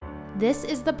This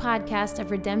is the podcast of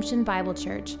Redemption Bible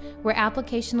Church, where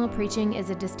applicational preaching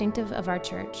is a distinctive of our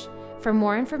church. For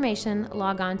more information,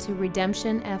 log on to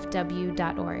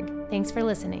redemptionfw.org. Thanks for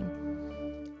listening.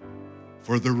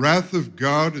 For the wrath of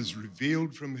God is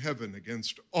revealed from heaven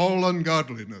against all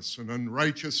ungodliness and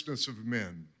unrighteousness of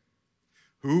men,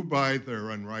 who by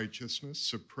their unrighteousness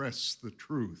suppress the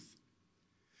truth.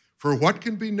 For what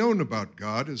can be known about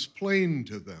God is plain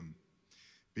to them,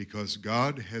 because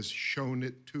God has shown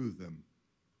it to them.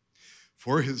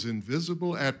 For his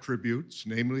invisible attributes,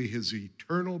 namely his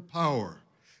eternal power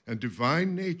and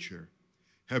divine nature,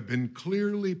 have been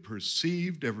clearly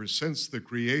perceived ever since the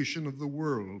creation of the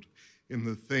world in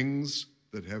the things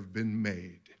that have been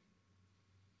made.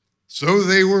 So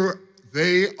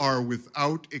they are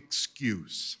without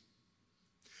excuse.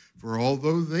 For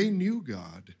although they knew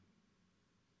God,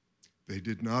 they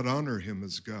did not honor him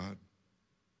as God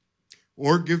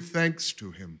or give thanks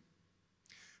to him.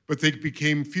 But they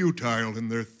became futile in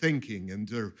their thinking, and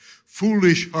their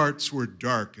foolish hearts were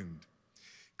darkened.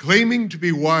 Claiming to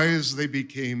be wise, they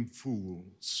became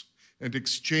fools and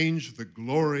exchanged the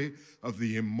glory of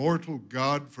the immortal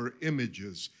God for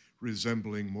images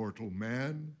resembling mortal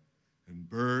man and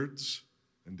birds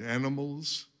and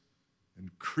animals and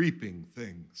creeping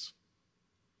things.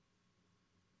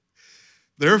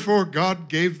 Therefore, God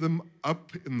gave them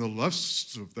up in the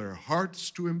lusts of their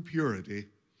hearts to impurity,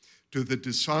 to the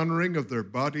dishonoring of their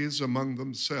bodies among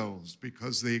themselves,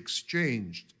 because they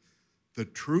exchanged the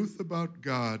truth about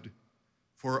God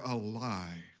for a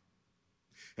lie,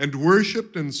 and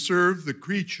worshiped and served the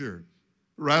creature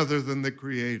rather than the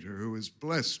Creator, who is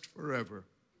blessed forever.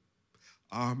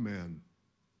 Amen.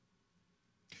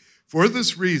 For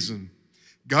this reason,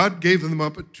 God gave them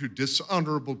up to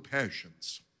dishonorable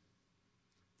passions.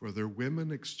 For their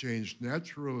women exchanged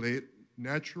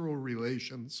natural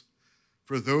relations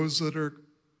for those that are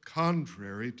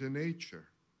contrary to nature.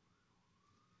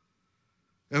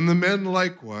 And the men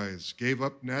likewise gave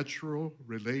up natural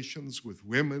relations with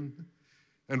women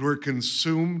and were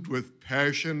consumed with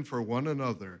passion for one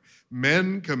another,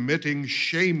 men committing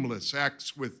shameless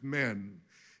acts with men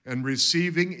and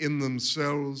receiving in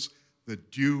themselves the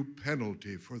due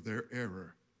penalty for their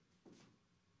error.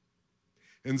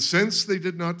 And since they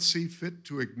did not see fit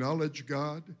to acknowledge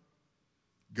God,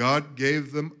 God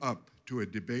gave them up to a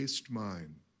debased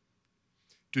mind,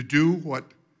 to do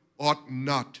what ought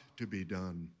not to be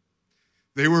done.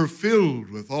 They were filled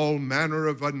with all manner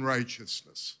of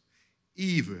unrighteousness,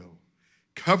 evil,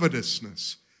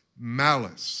 covetousness,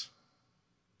 malice.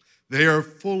 They are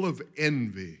full of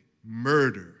envy,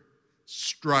 murder,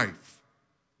 strife,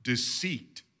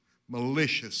 deceit,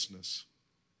 maliciousness.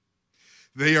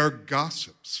 They are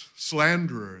gossips,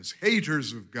 slanderers,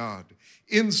 haters of God,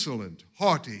 insolent,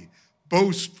 haughty,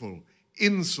 boastful,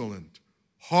 insolent,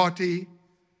 haughty,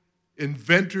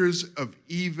 inventors of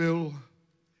evil,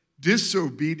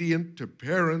 disobedient to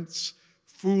parents,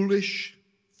 foolish,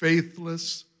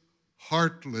 faithless,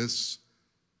 heartless,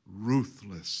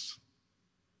 ruthless.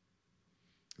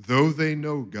 Though they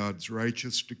know God's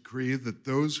righteous decree that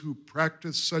those who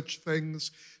practice such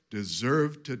things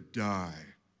deserve to die,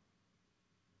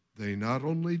 they not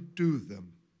only do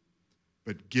them,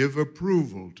 but give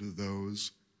approval to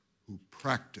those who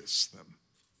practice them.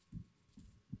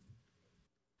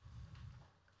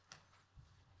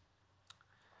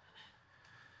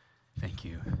 Thank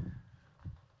you.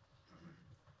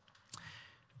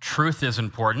 Truth is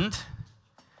important,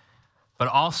 but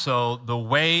also the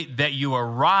way that you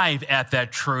arrive at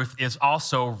that truth is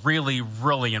also really,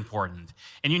 really important.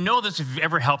 And you know this if you've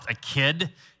ever helped a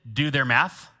kid do their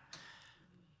math.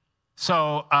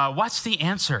 So what's the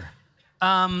answer?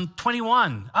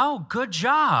 21. Oh, good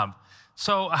job.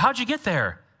 So how'd you get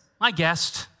there? I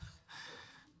guessed.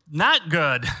 Not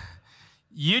good.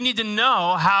 You need to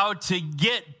know how to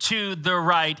get to the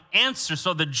right answer.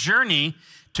 So the journey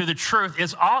to the truth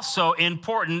is also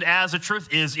important as the truth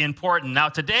is important. Now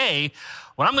today,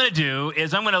 what I'm going to do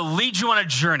is I'm going to lead you on a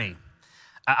journey.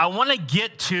 I want to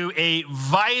get to a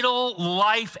vital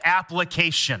life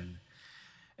application.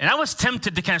 And I was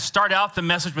tempted to kind of start out the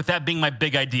message with that being my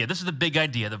big idea. This is the big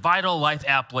idea, the vital life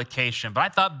application. But I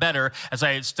thought better, as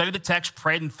I studied the text,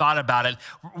 prayed, and thought about it,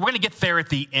 we're going to get there at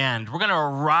the end. We're going to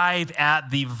arrive at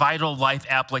the vital life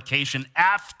application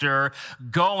after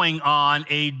going on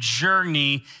a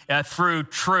journey through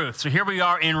truth. So here we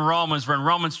are in Romans. We're in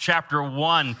Romans chapter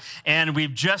 1, and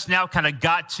we've just now kind of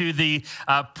got to the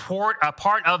part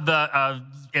of the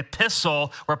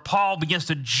epistle where Paul begins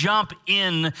to jump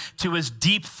in to his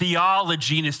deep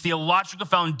theology and his theological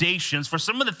foundations for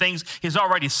some of the things he's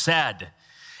already said.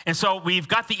 And so we've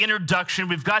got the introduction,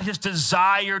 we've got his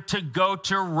desire to go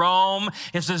to Rome,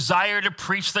 his desire to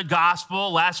preach the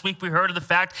gospel. Last week we heard of the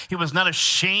fact he was not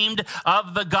ashamed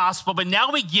of the gospel, but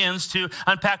now begins to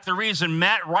unpack the reason.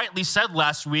 Matt rightly said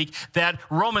last week that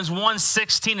Romans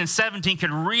 1:16 and 17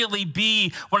 could really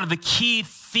be one of the key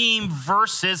theme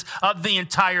verses of the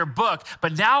entire book.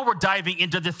 But now we're diving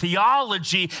into the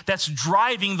theology that's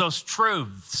driving those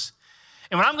truths.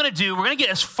 And what I'm going to do, we're going to get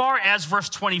as far as verse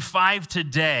 25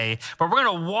 today, but we're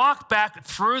going to walk back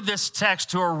through this text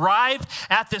to arrive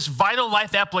at this vital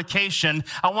life application.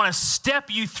 I want to step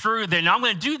you through there. Now, I'm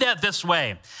going to do that this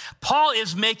way. Paul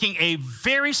is making a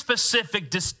very specific,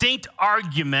 distinct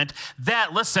argument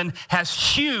that, listen, has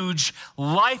huge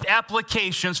life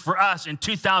applications for us in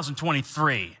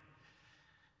 2023.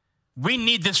 We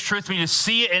need this truth. We need to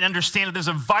see it and understand it. There's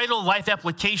a vital life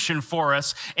application for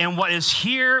us. And what is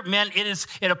here, man,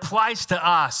 it applies to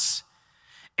us.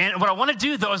 And what I want to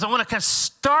do, though, is I want to kind of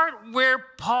start where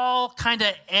Paul kind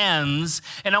of ends.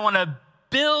 And I want to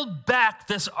build back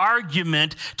this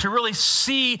argument to really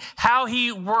see how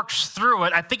he works through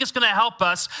it. I think it's going to help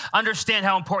us understand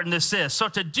how important this is. So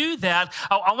to do that,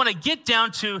 I want to get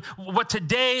down to what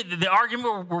today, the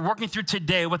argument we're working through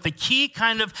today, what the key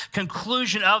kind of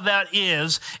conclusion of that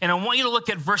is. And I want you to look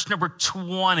at verse number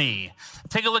 20.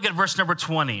 Take a look at verse number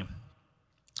 20.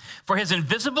 For his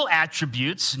invisible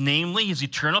attributes, namely his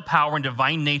eternal power and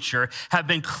divine nature, have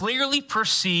been clearly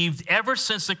perceived ever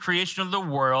since the creation of the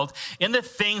world in the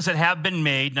things that have been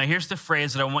made. Now here's the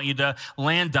phrase that I want you to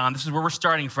land on. This is where we're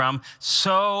starting from.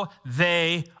 So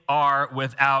they are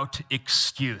without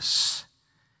excuse.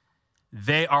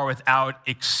 They are without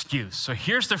excuse. So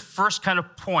here's the first kind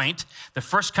of point, the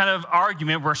first kind of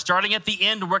argument. We're starting at the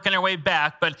end, working our way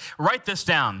back, but write this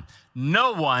down.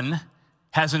 No one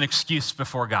has an excuse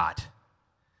before God.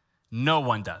 No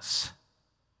one does.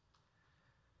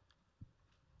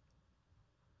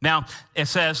 Now, it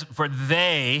says, for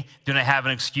they do not have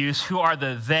an excuse. Who are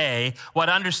the they? Well,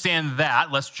 to understand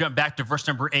that, let's jump back to verse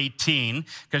number 18,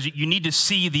 because you need to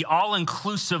see the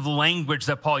all-inclusive language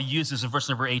that Paul uses in verse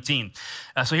number 18.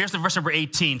 So here's the verse number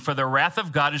 18. For the wrath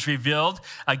of God is revealed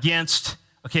against...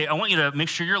 Okay, I want you to make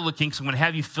sure you're looking, because I'm going to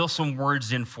have you fill some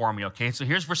words in for me, okay? So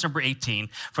here's verse number 18.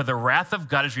 For the wrath of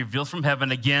God is revealed from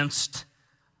heaven against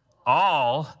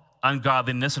all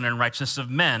ungodliness and unrighteousness of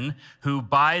men who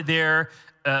by their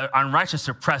unrighteousness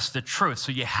suppress the truth.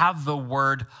 So you have the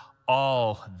word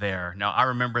all there. Now, I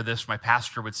remember this, my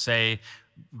pastor would say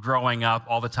growing up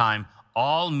all the time,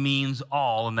 all means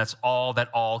all, and that's all that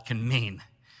all can mean.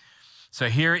 So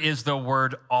here is the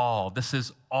word all. This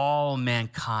is all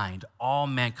mankind, all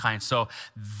mankind. So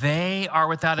they are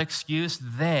without excuse.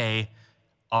 They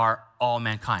are all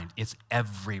mankind. It's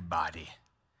everybody,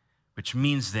 which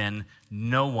means then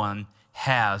no one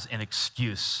has an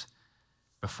excuse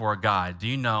before God. Do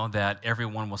you know that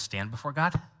everyone will stand before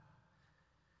God?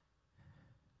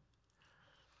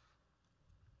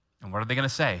 And what are they going to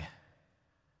say?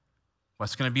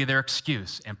 What's going to be their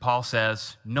excuse? And Paul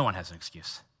says, no one has an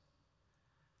excuse.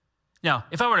 Now,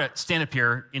 if I were to stand up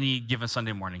here any given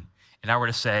Sunday morning and I were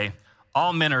to say,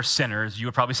 all men are sinners, you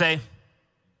would probably say,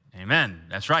 amen.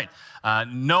 That's right.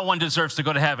 No one deserves to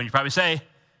go to heaven. You probably say,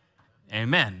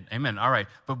 amen. Amen. All right.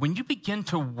 But when you begin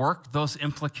to work those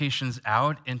implications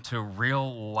out into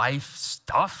real life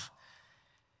stuff,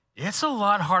 it's a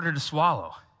lot harder to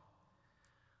swallow.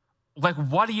 Like,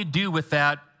 what do you do with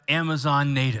that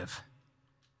Amazon native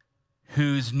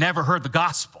who's never heard the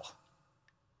gospel?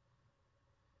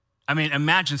 I mean,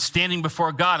 imagine standing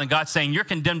before God and God saying, you're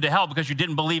condemned to hell because you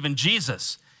didn't believe in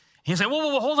Jesus. He's saying,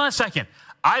 whoa, hold on a second.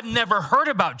 I've never heard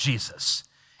about Jesus.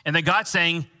 And then God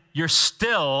saying, you're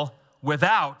still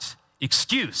without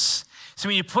excuse. So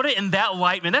when you put it in that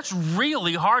light, man, that's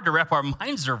really hard to wrap our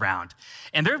minds around.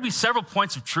 And there would be several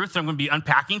points of truth that I'm going to be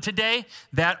unpacking today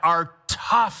that are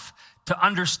tough to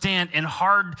understand and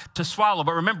hard to swallow.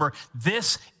 But remember,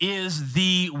 this is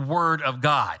the Word of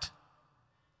God.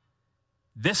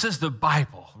 This is the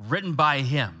Bible written by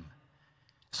him.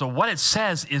 So what it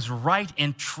says is right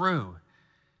and true.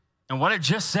 And what it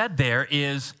just said there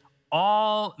is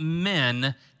all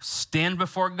men stand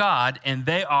before God and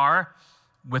they are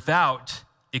without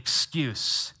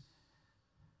excuse.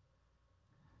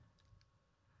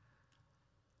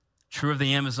 True of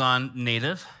the Amazon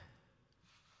native.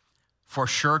 For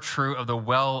sure true of the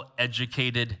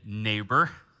well-educated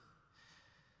neighbor.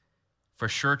 For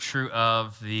sure true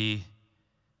of the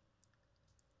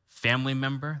family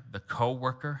member, the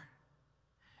co-worker,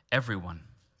 everyone.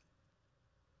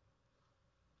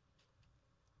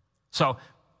 So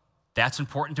That's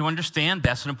important to understand.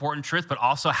 That's an important truth, but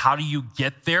also how do you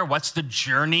get there? What's the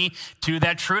journey to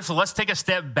that truth? So let's take a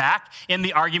step back in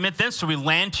the argument then. So we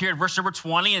land here at verse number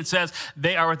 20 and it says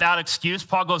they are without excuse.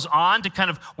 Paul goes on to kind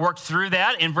of work through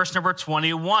that in verse number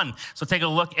 21. So take a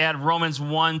look at Romans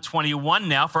 1:21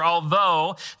 now. For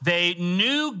although they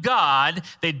knew God,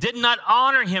 they did not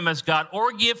honor him as God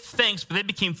or give thanks, but they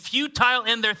became futile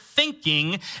in their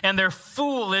thinking and their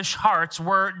foolish hearts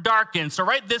were darkened. So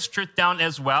write this truth down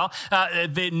as well.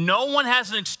 No one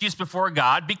has an excuse before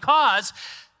God because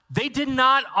they did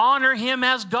not honor him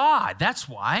as God. That's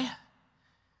why.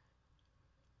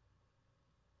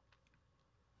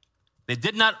 They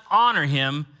did not honor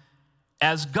him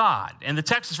as God. And the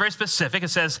text is very specific. It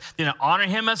says, they didn't honor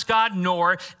him as God,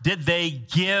 nor did they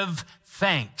give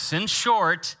thanks. In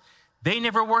short, they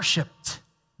never worshiped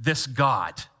this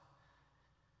God.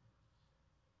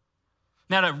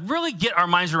 Now, to really get our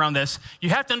minds around this, you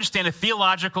have to understand a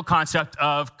theological concept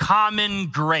of common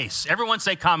grace. Everyone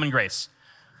say common grace.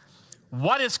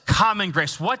 What is common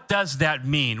grace? What does that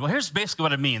mean? Well, here's basically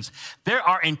what it means. There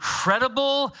are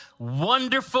incredible,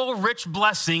 wonderful, rich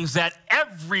blessings that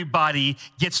everybody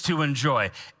gets to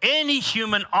enjoy. Any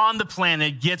human on the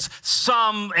planet gets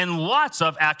some and lots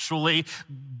of actually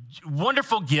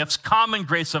wonderful gifts, common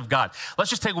grace of God. Let's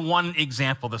just take one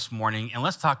example this morning and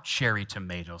let's talk cherry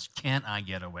tomatoes. Can I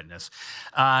get a witness?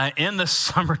 In the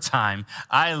summertime,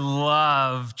 I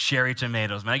love cherry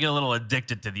tomatoes. Man, I get a little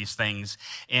addicted to these things.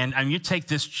 And you take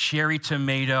this cherry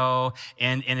tomato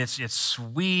and it's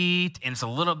sweet and it's a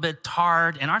little bit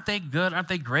tart. And aren't they good? Aren't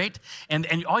they great? And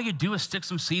all you do is stick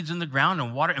some seeds in the ground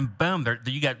and water and boom,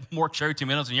 you got more cherry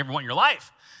tomatoes than you ever want in your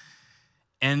life.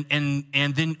 And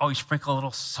then, you sprinkle a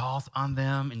little salt on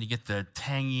them, and you get the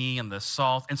tangy and the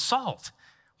salt. And salt,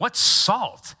 what's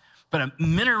salt? But a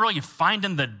mineral you find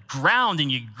in the ground,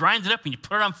 and you grind it up, and you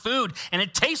put it on food, and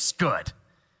it tastes good.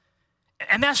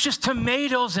 And that's just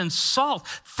tomatoes and salt.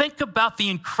 Think about the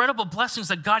incredible blessings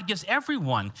that God gives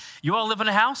everyone. You all live in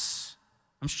a house?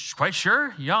 I'm quite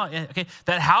sure. Okay.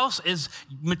 That house is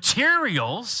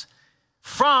materials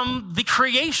from the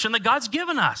creation that God's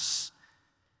given us.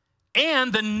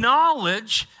 And the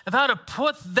knowledge of how to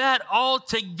put that all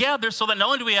together so that not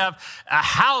only do we have a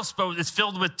house, but it's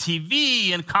filled with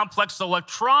TV and complex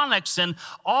electronics, and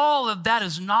all of that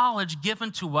is knowledge given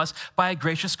to us by a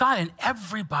gracious God. And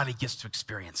everybody gets to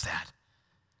experience that.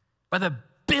 By the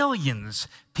billions,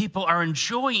 people are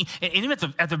enjoying, and even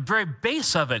at the very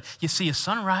base of it, you see a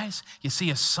sunrise, you see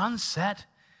a sunset,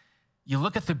 you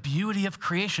look at the beauty of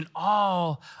creation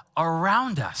all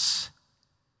around us.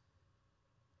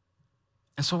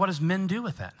 And so what does men do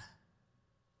with that?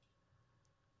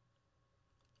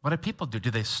 What do people do? Do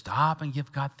they stop and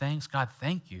give God thanks? God,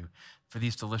 thank you for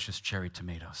these delicious cherry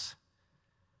tomatoes.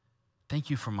 Thank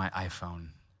you for my iPhone.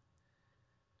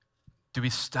 Do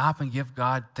we stop and give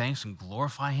God thanks and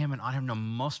glorify him and honor him? No,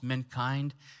 most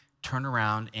mankind turn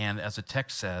around and, as the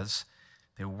text says,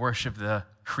 they worship the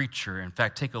creature. In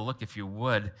fact, take a look, if you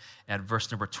would, at verse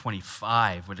number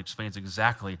 25, which explains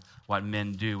exactly what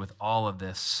men do with all of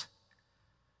this.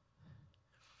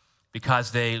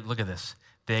 Because look at this,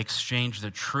 they exchange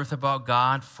the truth about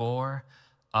God for,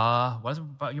 what does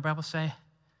your Bible say?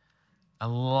 A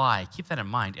lie. Keep that in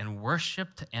mind. And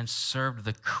worshiped and served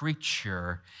the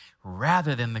creature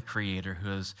rather than the Creator,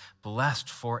 who is blessed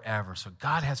forever. So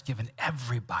God has given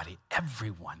everybody,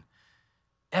 everyone,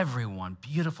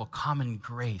 beautiful common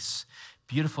grace,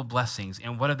 beautiful blessings.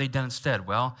 And what have they done instead?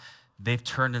 Well, they've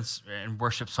turned and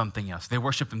worshiped something else. They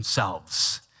worship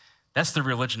themselves. That's the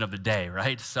religion of the day,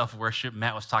 right? Self-worship.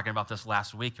 Matt was talking about this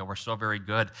last week. We're so very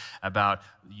good about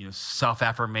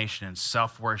self-affirmation and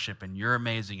self-worship, and you're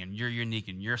amazing, and you're unique,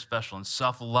 and you're special, and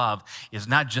self-love is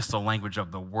not just the language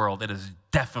of the world. It has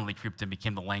definitely creeped and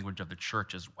became the language of the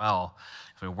church as well.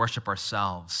 If we worship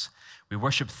ourselves, we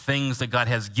worship things that God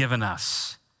has given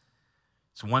us.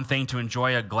 It's one thing to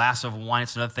enjoy a glass of wine.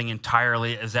 It's another thing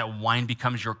entirely is that wine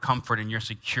becomes your comfort and your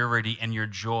security and your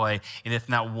joy. And if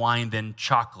not wine, then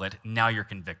chocolate. Now you're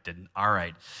convicted. All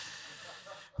right.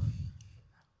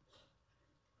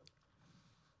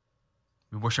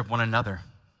 We worship one another,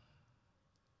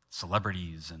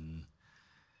 celebrities, and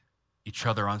each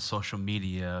other on social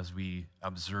media as we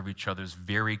observe each other's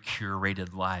very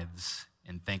curated lives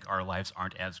and think our lives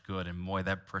aren't as good. And boy,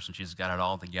 that person, she's got it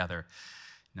all together.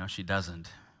 No, she doesn't.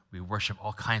 We worship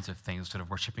all kinds of things instead of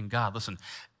worshiping God. Listen,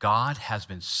 God has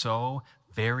been so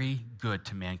very good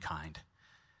to mankind,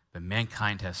 but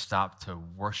mankind has stopped to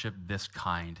worship this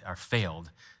kind, or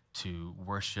failed to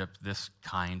worship this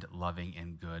kind, loving,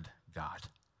 and good God.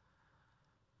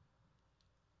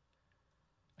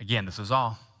 Again, this is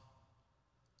all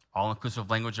All-inclusive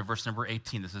language of verse number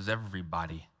 18. This is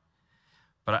everybody.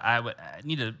 But I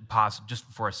need to pause just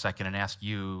for a second and ask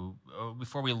you,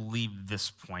 before we leave this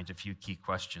point, a few key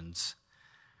questions.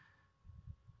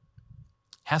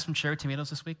 Have some cherry tomatoes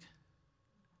this week?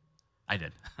 I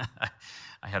did.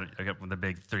 I got the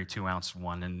big 32-ounce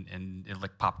one, and it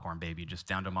like popcorn, baby, just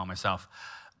down them all myself.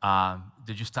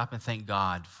 Did you stop and thank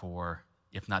God for,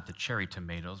 if not the cherry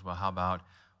tomatoes, well, how about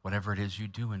whatever it is you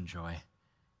do enjoy,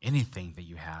 anything that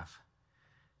you have?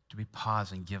 Do we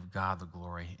pause and give God the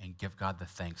glory and give God the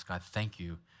thanks? God, thank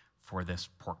you for this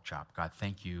pork chop. God,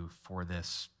 thank you for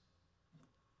this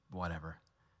whatever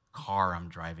car I'm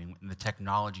driving and the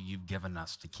technology you've given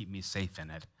us to keep me safe in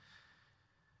it.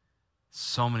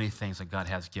 So many things that God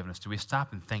has given us. Do we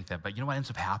stop and think that? But you know what ends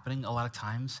up happening a lot of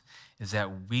times is that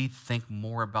we think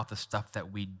more about the stuff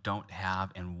that we don't have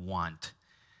and want,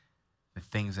 the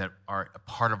things that are a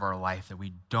part of our life that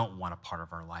we don't want a part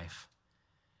of our life.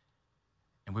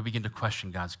 And we begin to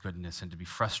question God's goodness and to be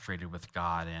frustrated with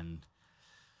God. And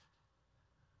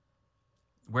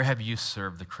where have you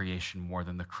served the creation more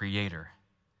than the Creator?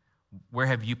 Where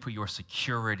have you put your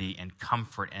security and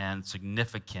comfort and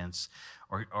significance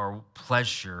or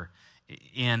pleasure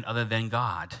in other than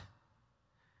God?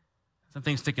 Some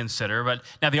things to consider. But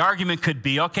now the argument could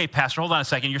be, okay, Pastor, hold on a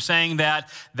second. You're saying that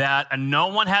no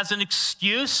one has an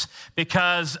excuse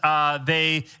because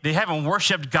they haven't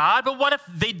worshiped God, but what if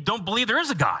they don't believe there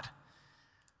is a God?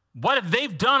 What if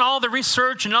they've done all the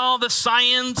research and all the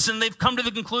science and they've come to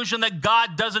the conclusion that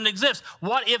God doesn't exist?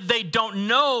 What if they don't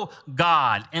know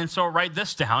God? And so write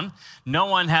this down. No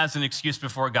one has an excuse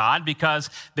before God because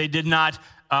they did not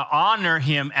honor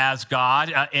him as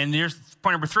God. And here's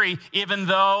point number 3, even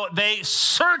though they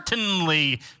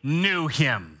certainly knew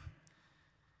him.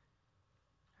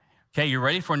 Okay, you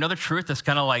ready for another truth that's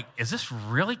kind of like, is this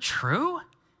really true?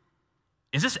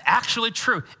 Is this actually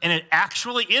true? And it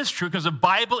actually is true because the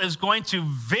Bible is going to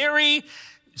very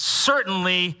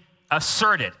certainly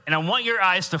assert it. And I want your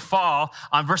eyes to fall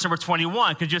on verse number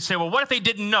 21 because you'd say, well, what if they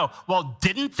didn't know? Well,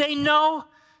 didn't they know?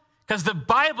 Because the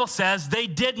Bible says they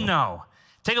did know.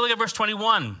 Take a look at verse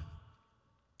 21.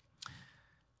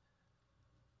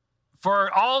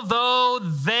 For although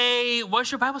they, what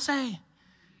does your Bible say?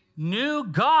 Knew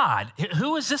God.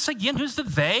 Who is this again? Who's the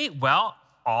they? Well,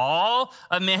 all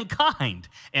of mankind.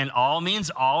 And all means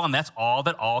all, and that's all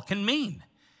that all can mean.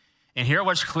 And here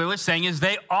what's clearly saying is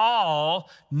they all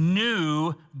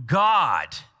knew God.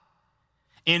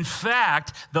 In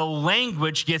fact, the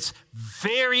language gets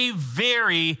very,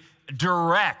 very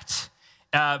direct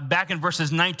back in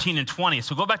verses 19 and 20.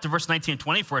 So go back to verse 19 and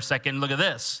 20 for a second and look at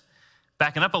this.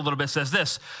 Backing up a little bit, it says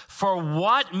this, for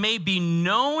what may be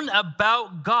known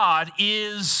about God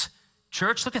is,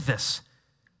 church, look at this,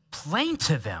 plain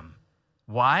to them.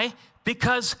 Why?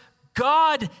 Because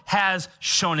God has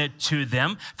shown it to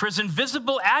them. For his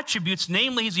invisible attributes,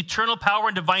 namely his eternal power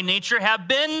and divine nature, have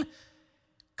been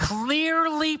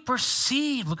clearly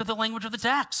perceived. Look at the language of the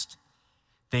text.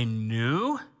 They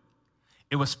knew.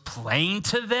 It was plain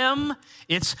to them.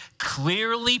 It's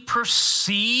clearly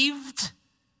perceived.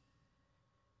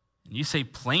 And you say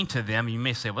plain to them, you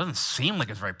may say, well, it doesn't seem like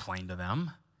it's very plain to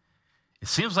them. It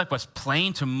seems like what's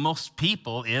plain to most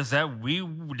people is that we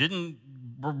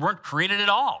weren't created at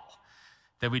all.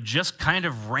 That we just kind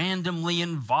of randomly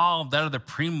evolved out of the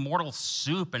premortal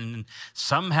soup and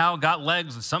somehow got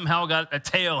legs and somehow got a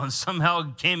tail and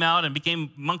somehow came out and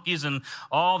became monkeys and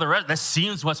all the rest. That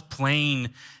seems what's plain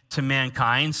to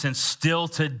mankind, since still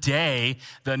today,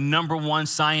 the number one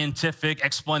scientific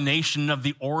explanation of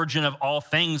the origin of all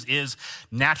things is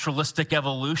naturalistic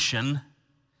evolution.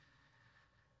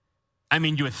 I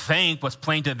mean, you would think what's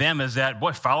plain to them is that,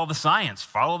 boy, follow the science,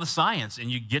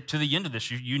 and you get to the end of this.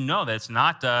 You know that it's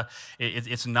not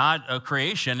a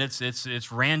creation,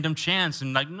 it's random chance.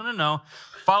 And like, no,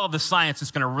 follow the science.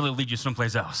 It's going to really lead you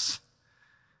someplace else.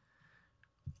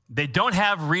 They don't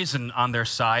have reason on their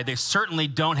side. They certainly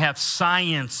don't have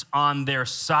science on their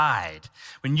side.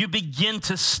 When you begin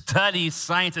to study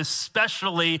science,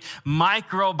 especially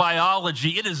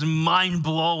microbiology, it is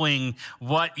mind-blowing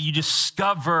what you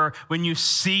discover when you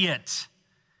see it.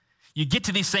 You get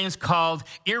to these things called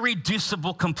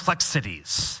irreducible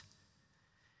complexities,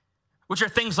 which are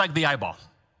things like the eyeball.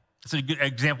 That's a good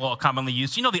example commonly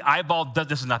used. You know, the eyeball,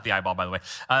 this is not the eyeball, by the way.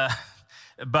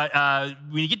 But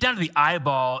when you get down to the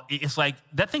eyeball, it's like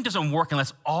that thing doesn't work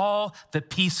unless all the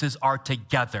pieces are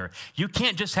together. You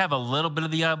can't just have a little bit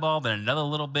of the eyeball, then another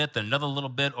little bit, then another little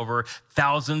bit over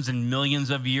thousands and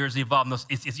millions of years evolved.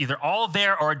 It's either all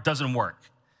there or it doesn't work.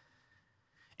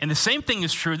 And the same thing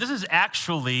is true. This is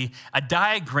actually a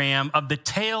diagram of the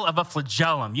tail of a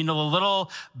flagellum. You know, the little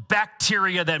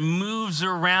bacteria that moves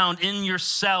around in your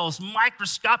cells,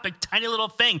 microscopic, tiny little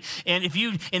thing. And if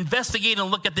you investigate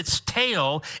and look at this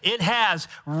tail, it has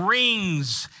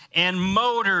rings and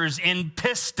motors and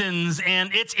pistons,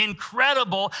 and it's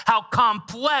incredible how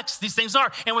complex these things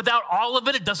are. And without all of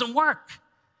it, it doesn't work.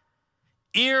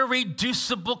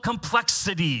 Irreducible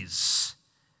complexities.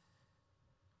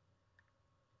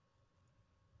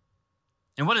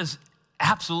 And what is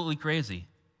absolutely crazy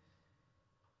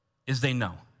is they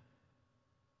know.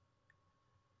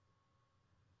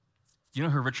 You know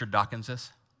who Richard Dawkins is?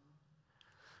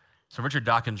 So Richard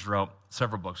Dawkins wrote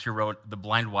several books. He wrote The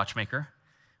Blind Watchmaker,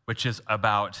 which is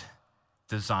about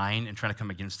design and trying to come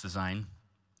against design.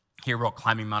 He wrote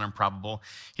Climbing Mount Improbable.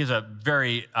 He's a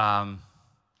very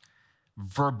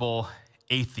verbal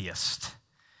atheist.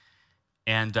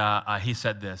 And he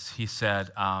said this. He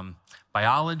said,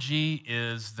 biology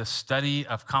is the study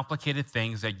of complicated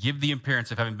things that give the appearance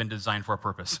of having been designed for a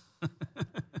purpose.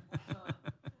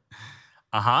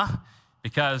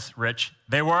 Because, Rich,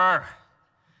 they were.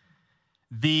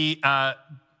 The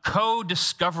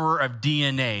co-discoverer of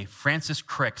DNA, Francis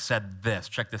Crick, said this.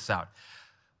 Check this out.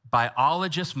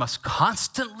 Biologists must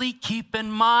constantly keep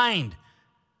in mind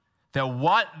that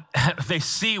what they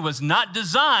see was not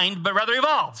designed, but rather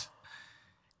evolved.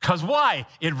 Because why?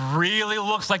 It really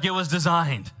looks like it was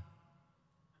designed.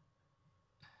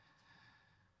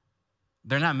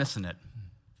 They're not missing it.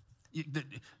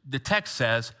 The text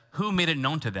says, who made it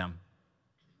known to them?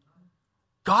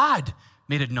 God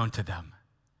made it known to them.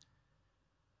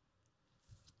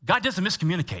 God doesn't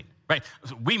miscommunicate, right?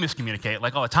 We miscommunicate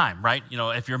like all the time, right? You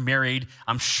know, if you're married,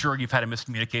 I'm sure you've had a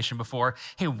miscommunication before.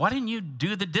 Hey, why didn't you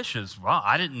do the dishes? Well,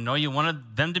 I didn't know you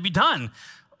wanted them to be done.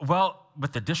 Well,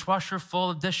 with the dishwasher full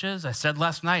of dishes, I said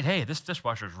last night, hey, this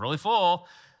dishwasher is really full.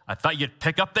 I thought you'd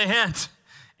pick up the hint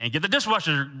and get the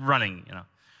dishwasher running, you know.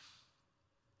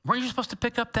 Weren't you supposed to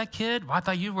pick up that kid? Well, I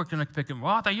thought you were going to pick him.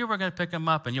 Well, I thought you were going to pick him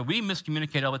up. And, you know, we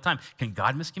miscommunicate all the time. Can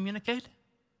God miscommunicate?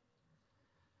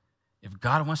 If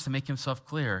God wants to make himself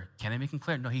clear, can he make him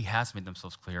clear? No, he has made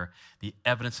themselves clear. The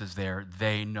evidence is there.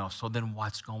 They know. So then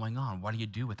what's going on? What do you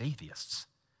do with atheists?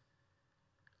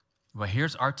 Well,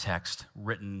 here's our text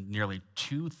written nearly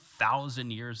 2,000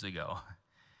 years ago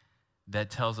that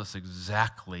tells us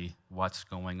exactly what's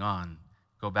going on.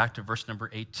 Go back to verse number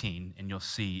 18, and you'll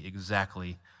see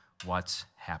exactly what's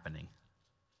happening.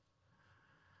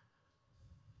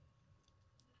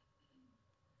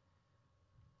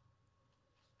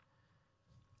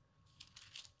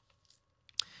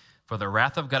 For the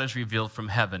wrath of God is revealed from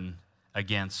heaven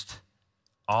against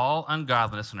all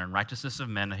ungodliness and unrighteousness of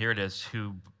men, here it is,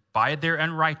 who by their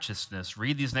unrighteousness,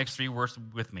 read these next three words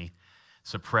with me,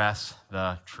 suppress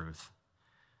the truth.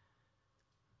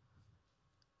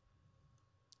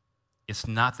 It's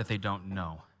not that they don't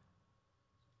know.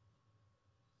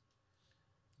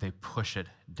 They push it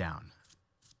down.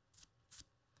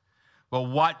 Well,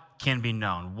 what can be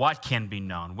known? What can be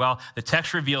known? Well, the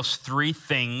text reveals three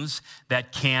things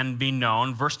that can be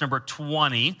known. Verse number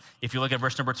 20, if you look at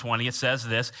verse number 20, it says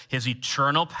this, his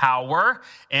eternal power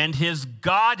and his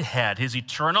Godhead. His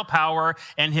eternal power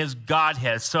and his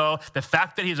Godhead. So the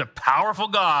fact that he's a powerful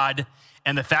God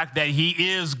and the fact that he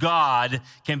is God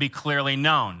can be clearly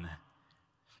known.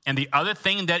 And the other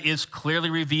thing that is clearly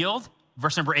revealed,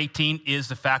 verse number 18, is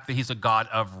the fact that he's a God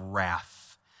of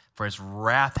wrath. For his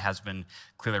wrath has been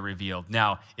clearly revealed.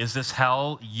 Now, is this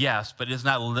hell? Yes, but it is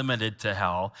not limited to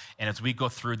hell. And as we go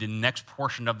through the next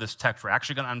portion of this text, we're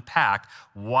actually going to unpack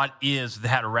what is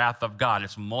that wrath of God.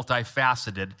 It's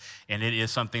multifaceted, and it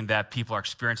is something that people are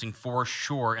experiencing for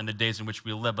sure in the days in which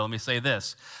we live. But let me say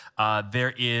this.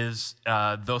 There is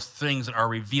those things that are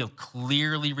revealed,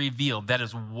 clearly revealed. That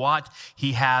is what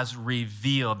he has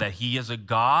revealed, that he is a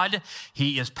God,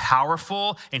 he is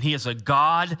powerful, and he is a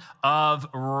God of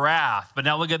wrath. But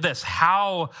now look at this.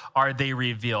 How are they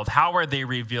revealed? How are they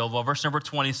revealed? Well, verse number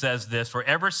 20 says this, for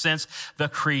ever since the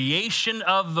creation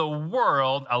of the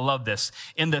world, I love this,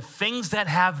 in the things that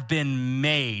have been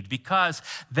made, because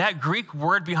that Greek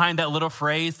word behind that little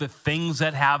phrase, the things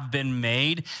that have been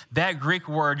made, that Greek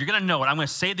word, you're going to know it. I'm going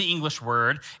to say the English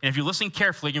word, and if you listen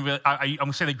carefully, I'm going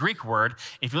to say the Greek word.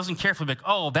 If you listen carefully, you'll be like,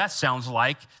 oh, that sounds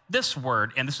like this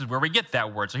word, and this is where we get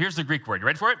that word. So here's the Greek word. You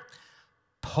ready for it?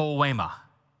 Poema,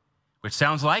 which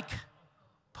sounds like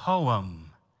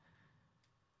poem.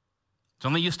 It's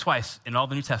only used twice in all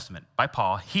the New Testament by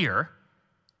Paul here,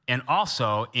 and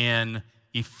also in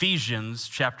Ephesians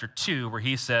chapter 2, where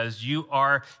he says, you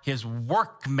are his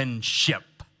workmanship.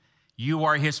 You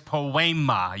are his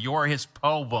poema. You are his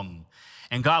poem.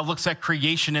 And God looks at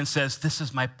creation and says, this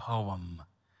is my poem.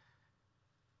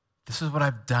 This is what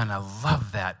I've done. I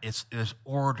love that. There's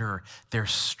order,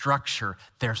 there's structure,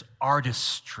 there's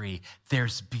artistry,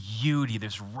 there's beauty,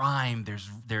 there's rhyme,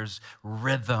 there's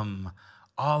rhythm,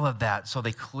 all of that. So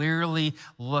they clearly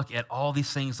look at all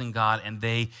these things in God and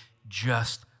they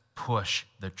just push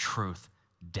the truth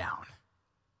down.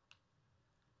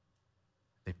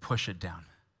 They push it down.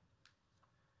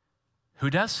 Who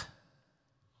does?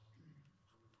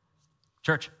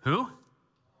 Church, who?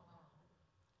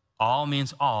 All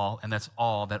means all, and that's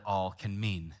all that all can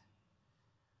mean.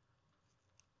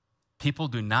 People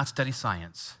do not study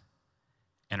science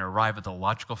and arrive at the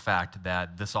logical fact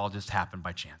that this all just happened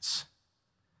by chance.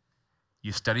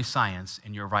 You study science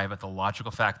and you arrive at the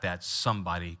logical fact that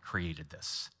somebody created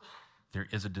this. There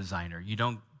is a designer. You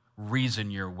don't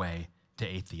reason your way to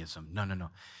atheism. No.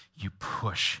 You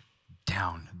push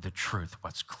down the truth,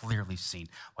 what's clearly seen,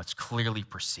 what's clearly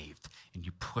perceived, and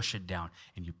you push it down,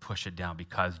 and you push it down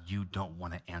because you don't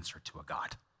want to answer to a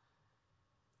God.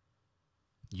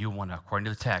 You want to, according to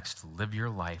the text, live your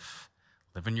life,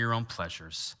 live in your own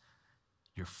pleasures.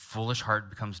 Your foolish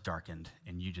heart becomes darkened,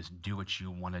 and you just do what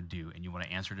you want to do, and you want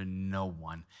to answer to no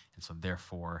one, and so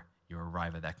therefore you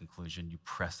arrive at that conclusion. You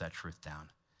press that truth down.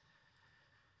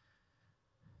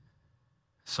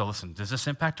 So listen, does this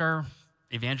impact our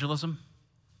evangelism?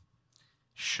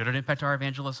 Should it impact our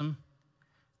evangelism?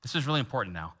 This is really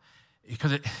important now,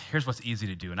 because here's what's easy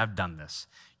to do, and I've done this.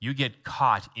 You get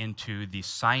caught into the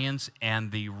science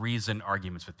and the reason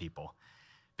arguments with people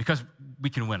because we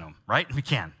can win them, right? We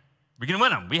can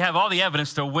win them. We have all the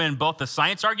evidence to win both the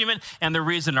science argument and the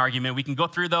reason argument. We can go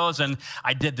through those, and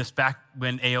I did this back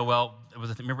when AOL,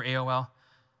 remember AOL?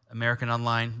 American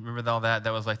Online, remember all that?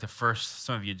 That was like the first,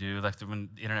 some of you do, like when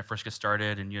the internet first gets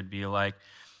started and you'd be like,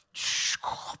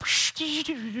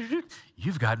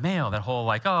 you've got mail, that whole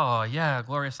like, oh yeah,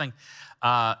 glorious thing.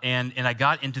 And I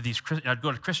got into these, I'd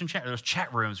go to Christian chat, there's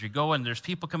chat rooms, you go and there's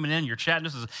people coming in, you're chatting,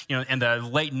 this is, in the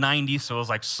late 90s, so it was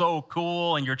like so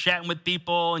cool, and you're chatting with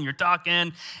people and you're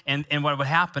talking, and what would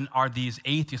happen are these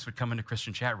atheists would come into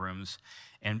Christian chat rooms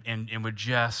and would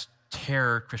just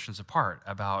tear Christians apart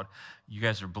about, you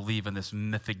guys are believing this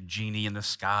mythic genie in the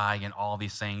sky and all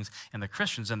these things, and the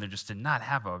Christians in there just did not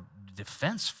have a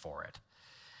defense for it.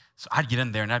 So I'd get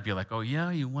in there and I'd be like, oh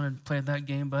yeah, you want to play that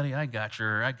game, buddy? I got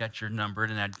your numbered,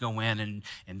 and I'd go in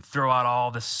and throw out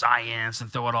all the science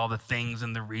and throw out all the things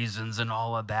and the reasons and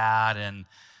all of that. And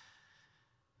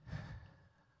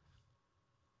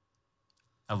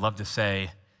I love to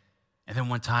say, and then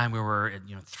one time we were at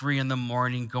 3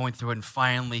 a.m. going through it, and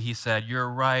finally he said, you're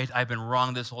right, I've been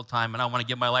wrong this whole time, and I want to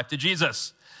give my life to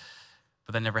Jesus.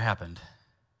 But that never happened.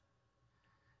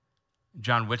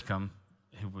 John Whitcomb,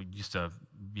 who used to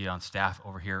be on staff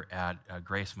over here at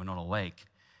Grace Monona Lake,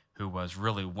 who was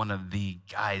really one of the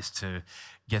guys to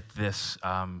get this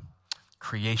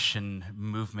creation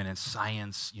movement and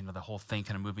science, the whole thing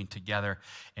kind of moving together.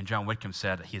 And John Whitcomb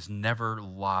said he has never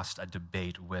lost a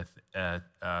debate with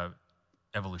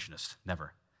evolutionists,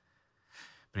 never.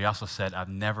 But he also said, I've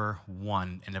never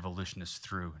won an evolutionist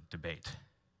through debate.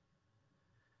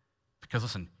 Because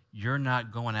listen, you're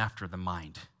not going after the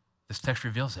mind. This text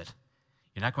reveals it.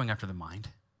 You're not going after the mind.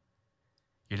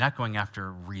 You're not going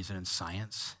after reason and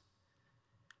science.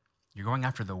 You're going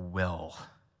after the will.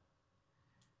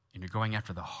 And you're going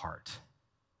after the heart.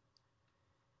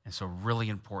 And so really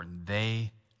important,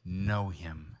 they know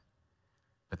him,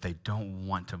 but they don't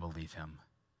want to believe him.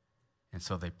 And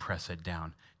so they press it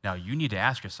down. Now, you need to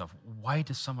ask yourself, why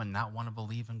does someone not want to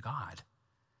believe in God?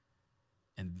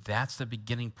 And that's the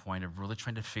beginning point of really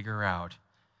trying to figure out,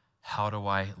 how do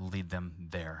I lead them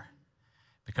there?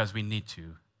 Because we need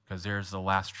to, because there's the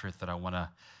last truth that I want to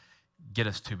get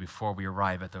us to before we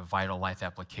arrive at the vital life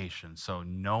application. So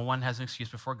no one has an excuse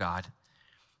before God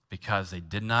because they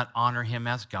did not honor him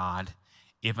as God,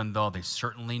 even though they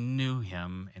certainly knew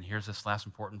him. And here's this last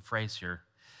important phrase here,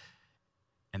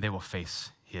 and they will face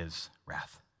his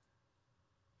wrath.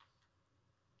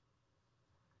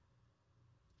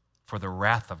 For the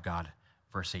wrath of God,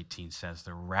 verse 18 says,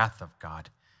 the wrath of God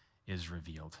is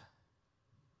revealed.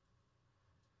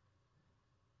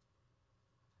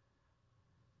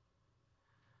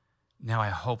 Now, I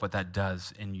hope what that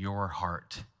does in your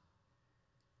heart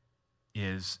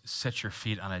is set your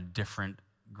feet on a different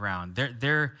ground.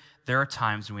 There are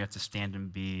times when we have to stand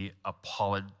and be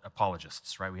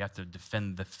apologists, right? We have to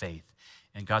defend the faith,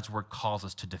 and God's word calls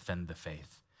us to defend the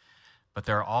faith. But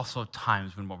there are also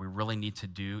times when what we really need to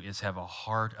do is have a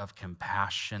heart of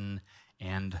compassion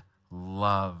and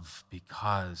love,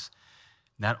 because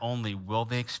not only will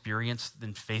they experience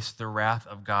and face the wrath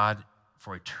of God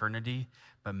for eternity,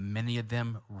 but many of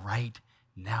them right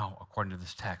now, according to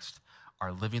this text,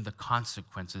 are living the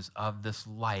consequences of this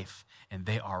life, and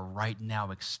they are right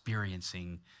now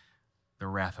experiencing the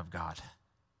wrath of God.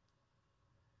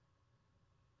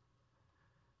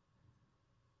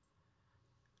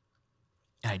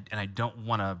 And I don't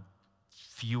want to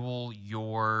fuel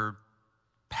your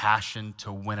passion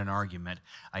to win an argument.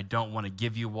 I don't want to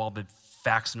give you all the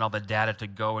facts and all the data to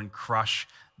go and crush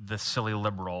the silly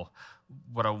liberal.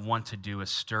 What I want to do is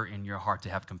stir in your heart to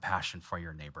have compassion for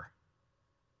your neighbor,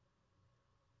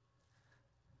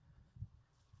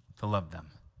 to love them.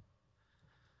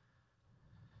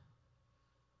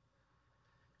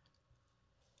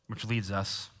 Which leads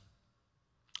us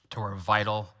to our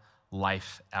vital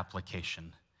life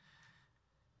application.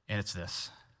 And it's this: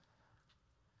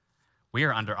 we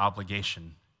are under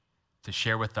obligation to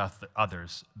share with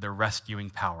others the rescuing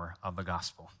power of the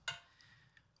gospel.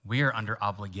 We are under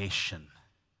obligation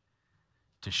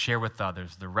to share with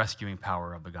others the rescuing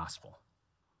power of the gospel.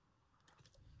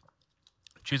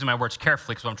 Choosing my words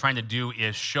carefully, because what I'm trying to do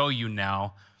is show you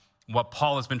now what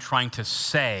Paul has been trying to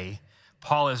say.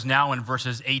 Paul is now in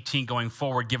verses 18 going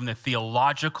forward, giving the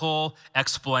theological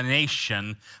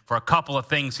explanation for a couple of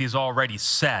things he's already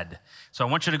said. So I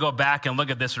want you to go back and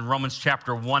look at this in Romans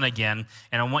chapter 1 again,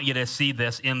 and I want you to see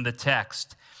this in the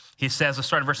text. He says, let's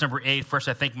start in verse number 8. First,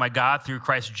 I thank my God through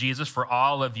Christ Jesus for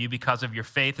all of you because of your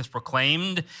faith is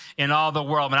proclaimed in all the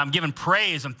world. And I'm giving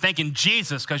praise, I'm thanking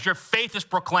Jesus because your faith is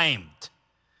proclaimed.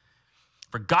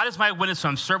 For God is my witness, so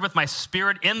I'm served with my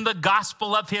spirit in the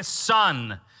gospel of his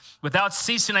Son. Without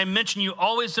ceasing, I mention you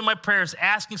always in my prayers,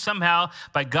 asking somehow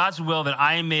by God's will that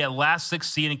I may at last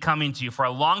succeed in coming to you. For I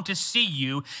long to see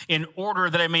you in order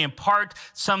that I may impart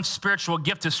some spiritual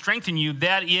gift to strengthen you.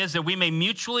 That is, that we may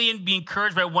mutually be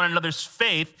encouraged by one another's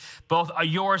faith, both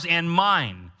yours and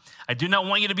mine. I do not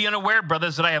want you to be unaware,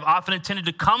 brothers, that I have often intended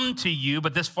to come to you,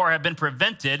 but this far have been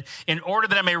prevented, in order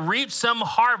that I may reap some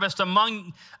harvest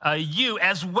among you,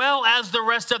 as well as the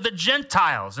rest of the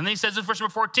Gentiles. And then he says in verse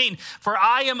number 14, for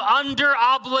I am under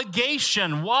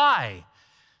obligation. Why?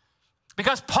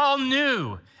 Because Paul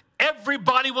knew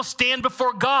everybody will stand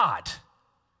before God.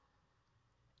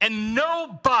 And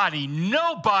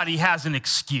nobody has an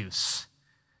excuse.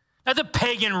 Now, the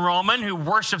pagan Roman who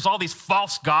worships all these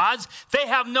false gods, they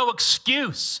have no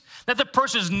excuse. Now, the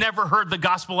person who's never heard the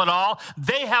gospel at all,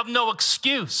 they have no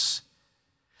excuse.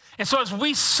 And so as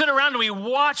we sit around and we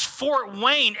watch Fort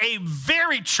Wayne, a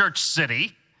very church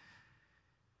city,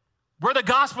 where the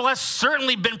gospel has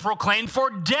certainly been proclaimed for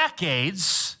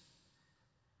decades,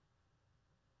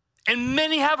 and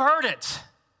many have heard it.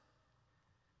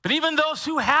 But even those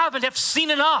who haven't have seen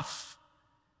enough.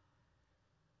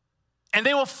 And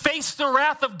they will face the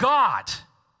wrath of God.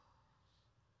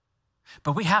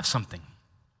 But we have something.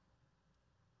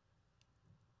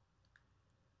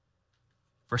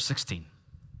 Verse 16.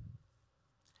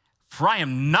 For I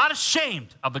am not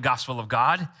ashamed of the gospel of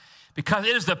God, because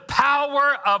it is the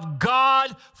power of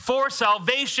God for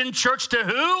salvation. Church, to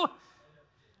who?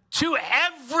 To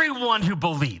everyone who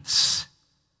believes.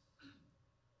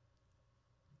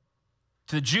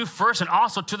 To the Jew first and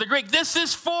also to the Greek. This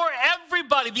is for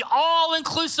everybody, the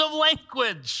all-inclusive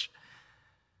language.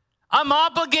 I'm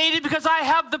obligated because I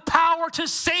have the power to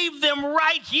save them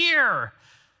right here.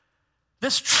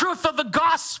 This truth of the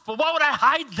gospel, why would I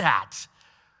hide that?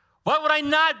 Why would I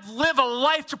not live a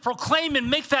life to proclaim and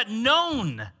make that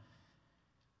known?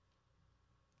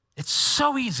 It's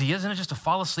so easy, isn't it, just to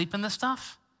fall asleep in this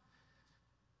stuff?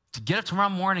 To get up tomorrow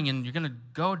morning and you're going to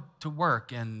go to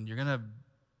work and you're going to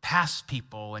pass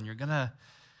people, and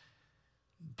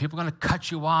people are going to cut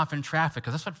you off in traffic,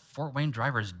 because that's what Fort Wayne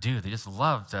drivers do. They just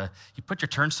love to, you put your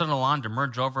turn signal on to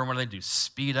merge over, and what do they do?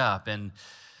 Speed up. And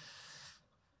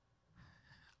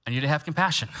I need to have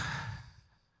compassion.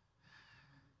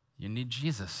 You need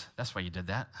Jesus. That's why you did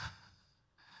that.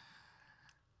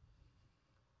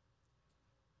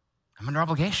 I'm under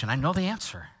obligation. I know the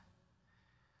answer.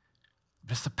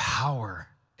 But it's the power.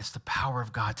 It's the power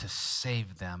of God to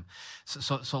save them.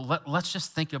 So let's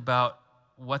just think about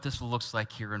what this looks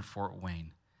like here in Fort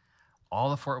Wayne.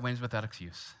 All of Fort Wayne's without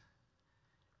excuse,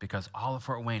 because all of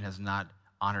Fort Wayne has not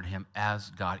honored him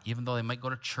as God, even though they might go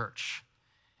to church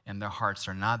and their hearts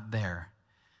are not there,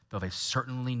 though they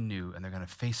certainly knew, and they're going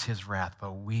to face his wrath.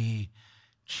 But we,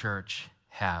 church,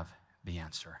 have the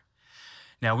answer.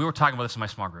 Now, we were talking about this in my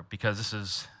small group, because this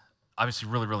is obviously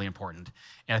really, really important.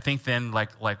 And I think then, like,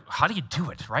 how do you do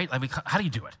it, right? I mean, how do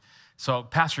you do it? So,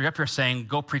 Pastor, you're up here saying,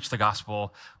 go preach the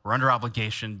gospel. We're under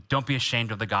obligation. Don't be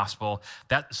ashamed of the gospel.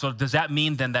 So does that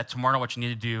mean then that tomorrow what you need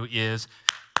to do is,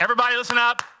 everybody listen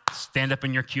up, stand up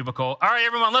in your cubicle. All right,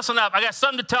 everyone, listen up. I got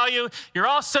something to tell you. You're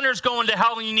all sinners going to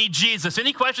hell and you need Jesus.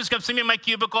 Any questions, come see me in my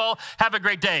cubicle. Have a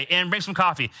great day and bring some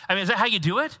coffee. I mean, is that how you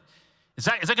do it? Is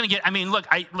that going to get, I mean, look,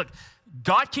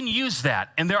 God can use that.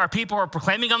 And there are people who are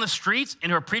proclaiming on the streets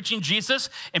and who are preaching Jesus,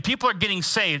 and people are getting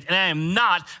saved. And I am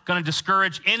not going to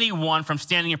discourage anyone from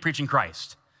standing and preaching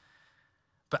Christ.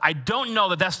 But I don't know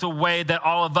that that's the way that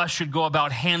all of us should go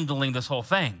about handling this whole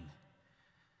thing.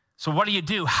 So what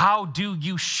do? How do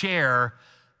you share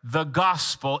the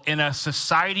gospel in a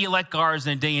society like ours,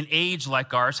 in a day and age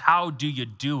like ours? How do you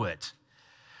do it?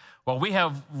 Well, we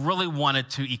have really wanted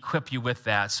to equip you with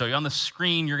that. So on the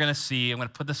screen, you're going to see, I'm going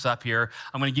to put this up here.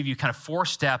 I'm going to give you kind of 4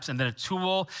 steps and then a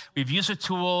tool. We've used a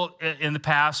tool in the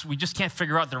past. We just can't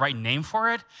figure out the right name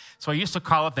for it. So I used to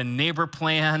call it the neighbor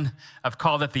plan. I've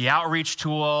called it the outreach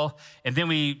tool. And then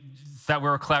we thought we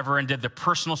were clever and did the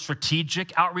personal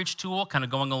strategic outreach tool, kind of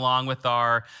going along with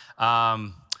our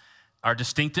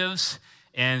distinctives.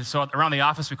 And so around the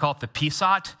office, we call it the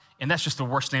PSOT. And that's just the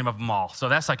worst name of them all. So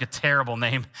that's like a terrible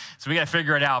name. So we got to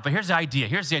figure it out. But here's the idea.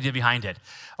 Here's the idea behind it.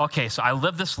 Okay, so I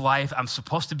live this life. I'm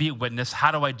supposed to be a witness. How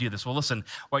do I do this? Well, listen,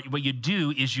 what you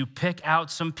do is you pick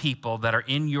out some people that are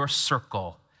in your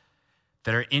circle,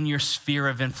 that are in your sphere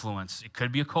of influence. It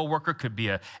could be a coworker, it could be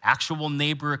an actual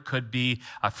neighbor, it could be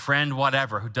a friend,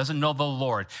 whatever, who doesn't know the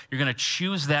Lord. You're going to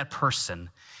choose that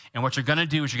person. And what you're going to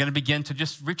do is you're going to begin to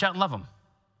just reach out and love them.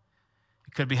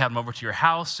 It could be having them over to your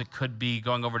house. It could be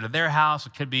going over to their house.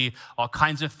 It could be all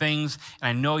kinds of things. And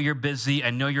I know you're busy. I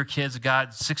know your kids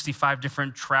got 65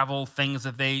 different travel things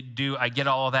that they do. I get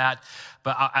all of that.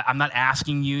 But I'm not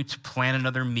asking you to plan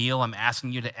another meal. I'm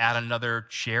asking you to add another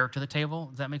chair to the table.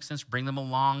 Does that make sense? Bring them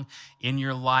along in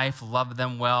your life. Love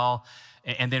them well.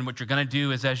 And then what you're going to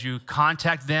do is as you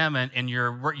contact them and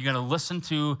you're going to listen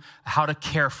to how to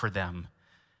care for them.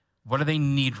 What do they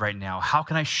need right now? How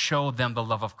can I show them the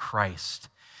love of Christ?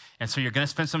 And so you're going to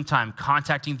spend some time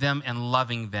contacting them and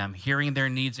loving them, hearing their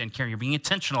needs and caring. You're being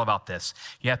intentional about this.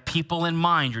 You have people in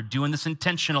mind. You're doing this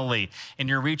intentionally, and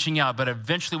you're reaching out. But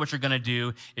eventually what you're going to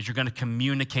do is you're going to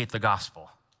communicate the gospel.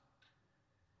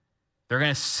 They're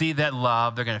going to see that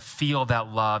love. They're going to feel that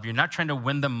love. You're not trying to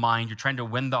win the mind. You're trying to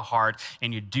win the heart.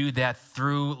 And you do that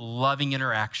through loving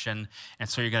interaction. And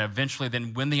so you're going to eventually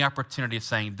then win the opportunity of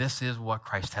saying, this is what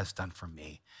Christ has done for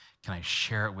me. Can I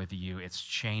share it with you? It's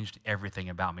changed everything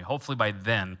about me. Hopefully by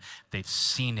then, they've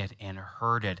seen it and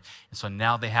heard it. And so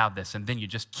now they have this. And then you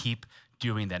just keep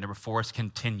doing that. Number 4 is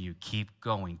continue. Keep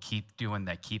going. Keep doing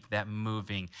that. Keep that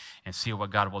moving and see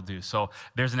what God will do. So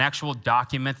there's an actual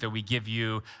document that we give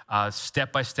you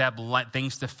step-by-step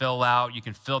things to fill out. You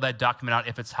can fill that document out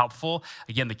if it's helpful.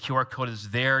 Again, the QR code is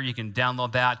there. You can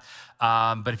download that.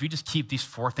 But if you just keep these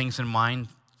 4 things in mind,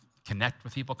 connect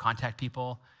with people, contact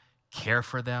people, care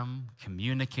for them,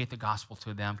 communicate the gospel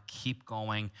to them, keep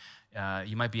going.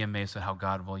 You might be amazed at how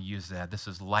God will use that. This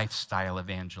is lifestyle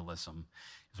evangelism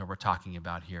is what we're talking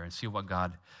about here, and see what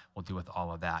God will do with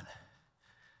all of that.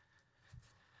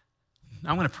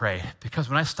 I'm going to pray, because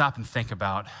when I stop and think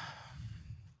about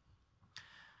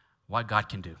what God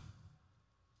can do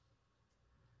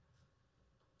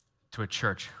to a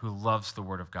church who loves the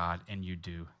Word of God, and you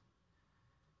do,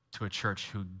 to a church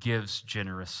who gives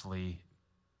generously,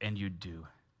 and you do,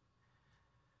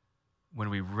 when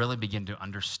we really begin to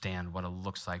understand what it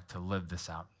looks like to live this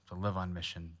out, to live on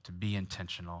mission, to be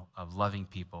intentional of loving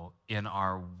people in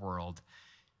our world,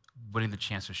 winning the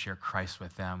chance to share Christ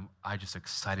with them, I'm just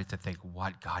excited to think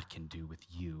what God can do with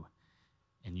you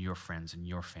and your friends and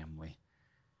your family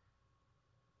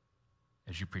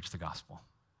as you preach the gospel.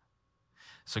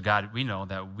 So God, we know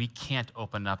that we can't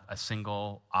open up a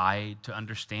single eye to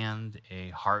understand, a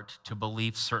heart to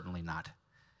believe, certainly not.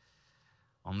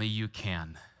 Only you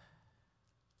can.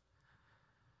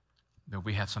 That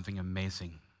we have something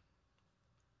amazing.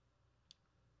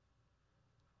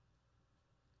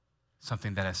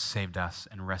 Something that has saved us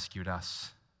and rescued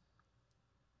us.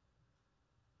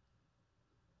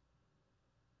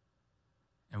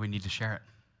 And we need to share it.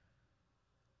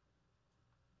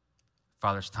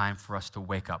 Father, it's time for us to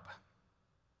wake up.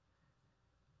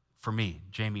 For me,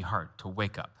 Jamie Hart, to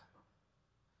wake up.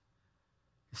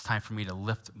 It's time for me to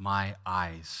lift my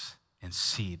eyes and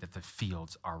see that the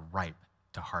fields are ripe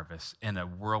to harvest in a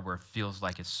world where it feels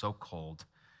like it's so cold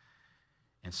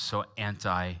and so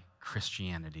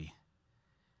anti-Christianity.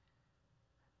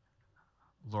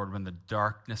 Lord, when the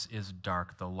darkness is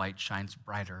dark, the light shines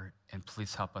brighter, and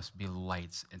please help us be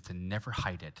lights and to never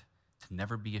hide it, to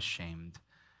never be ashamed,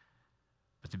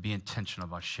 but to be intentional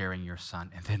about sharing your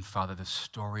Son. And then, Father, the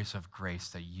stories of grace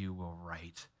that you will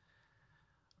write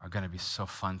are going to be so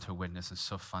fun to witness and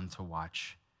so fun to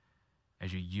watch.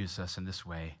 as you use us in this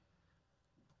way.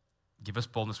 Give us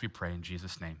boldness, we pray, in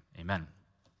Jesus' name. Amen.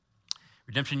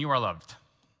 Redemption, you are loved.